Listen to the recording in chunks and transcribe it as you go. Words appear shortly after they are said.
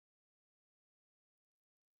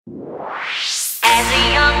As a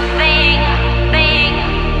young thing,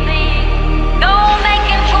 no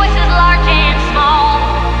making choices large and small.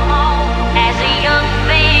 As a young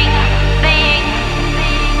thing,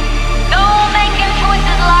 no making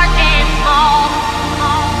choices large and small.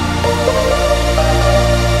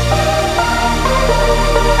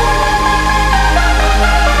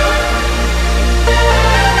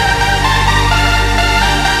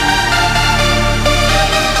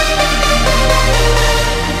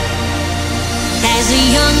 As a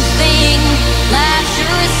young thing, life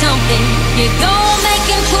sure is something. You go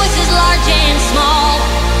making choices large and small.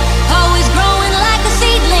 Always growing like a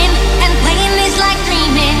seedling, and playing is like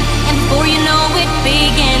dreaming. And before you know it,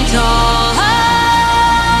 big and tall.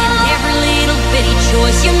 And every little bitty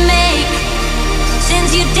choice you make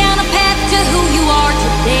sends you down a path to who you are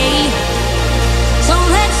today. So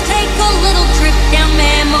let's take a little trip down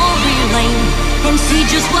memory lane and see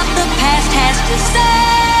just what the past has to say.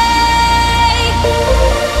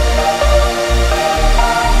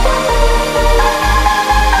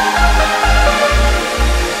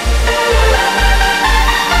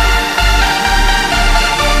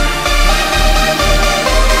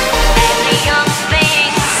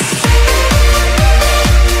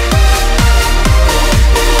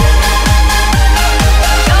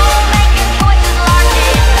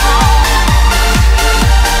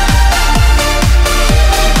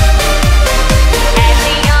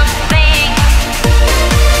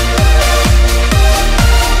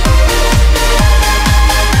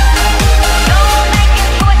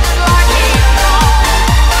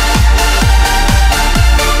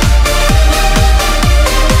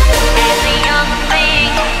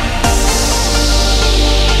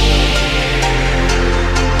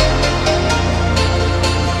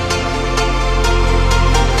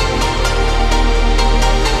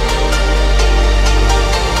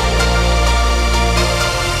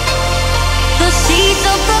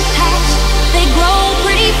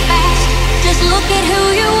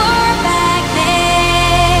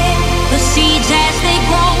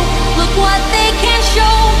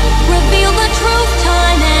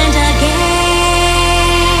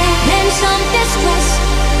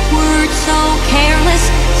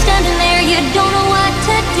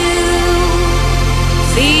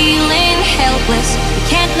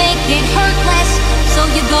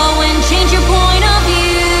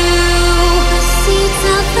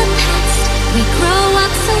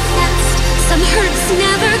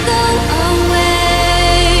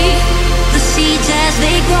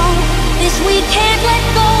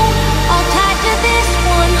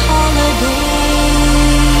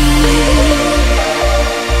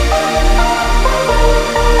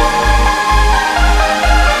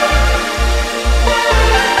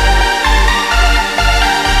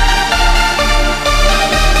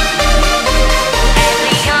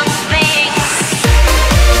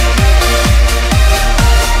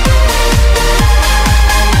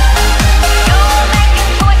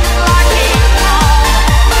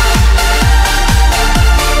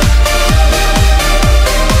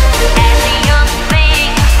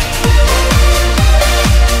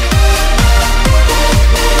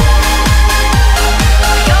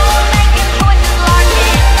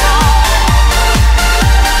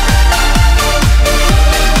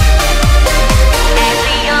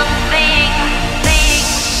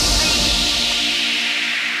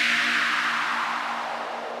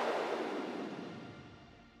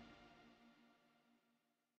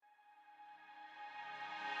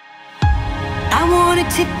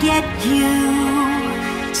 To get you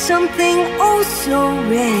something oh so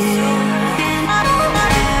rare,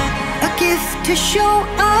 a gift to show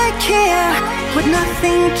I care, but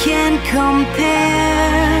nothing can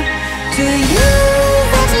compare to you.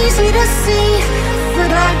 That's easy to see,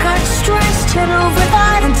 but I got stressed and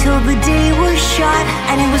overthought until the day was shot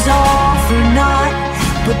and it was all for naught.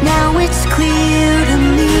 But now it's clear to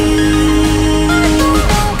me,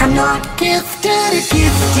 I'm not gifted at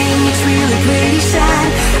gifting, it's really pretty sad.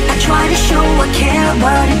 I tried to show I care,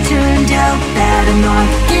 but it turned out that I'm not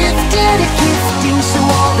gifted at gifting. So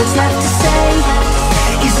all that's left to say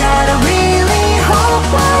is that I really hope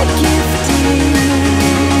my gifting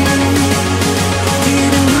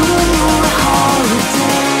didn't ruin your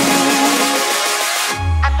holiday.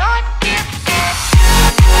 I'm not gifted.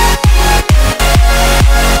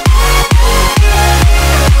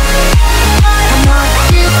 I'm not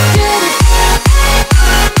gifted.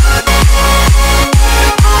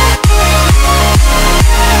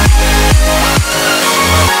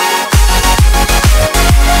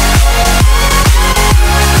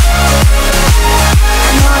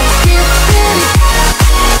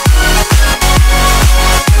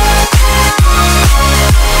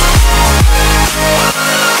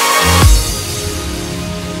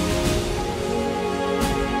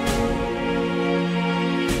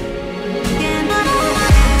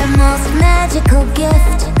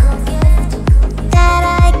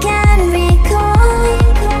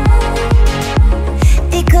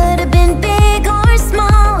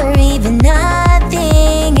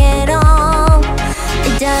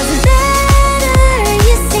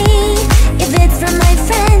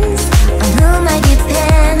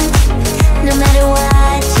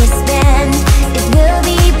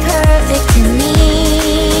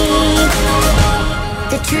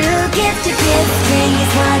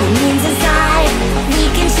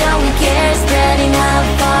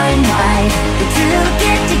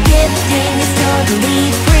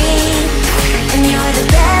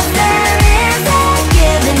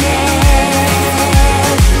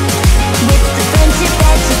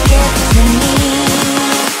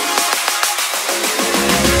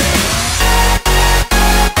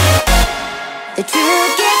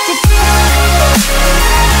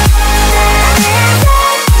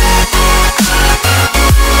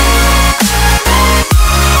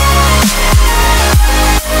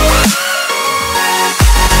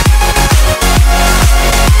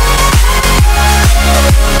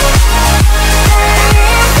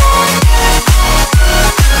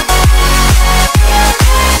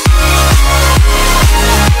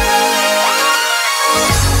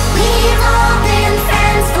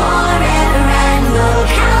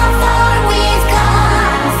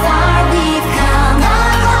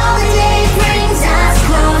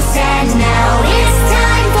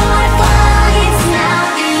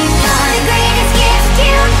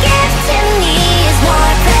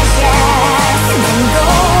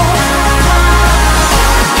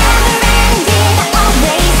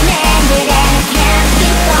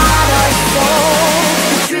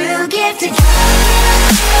 live together.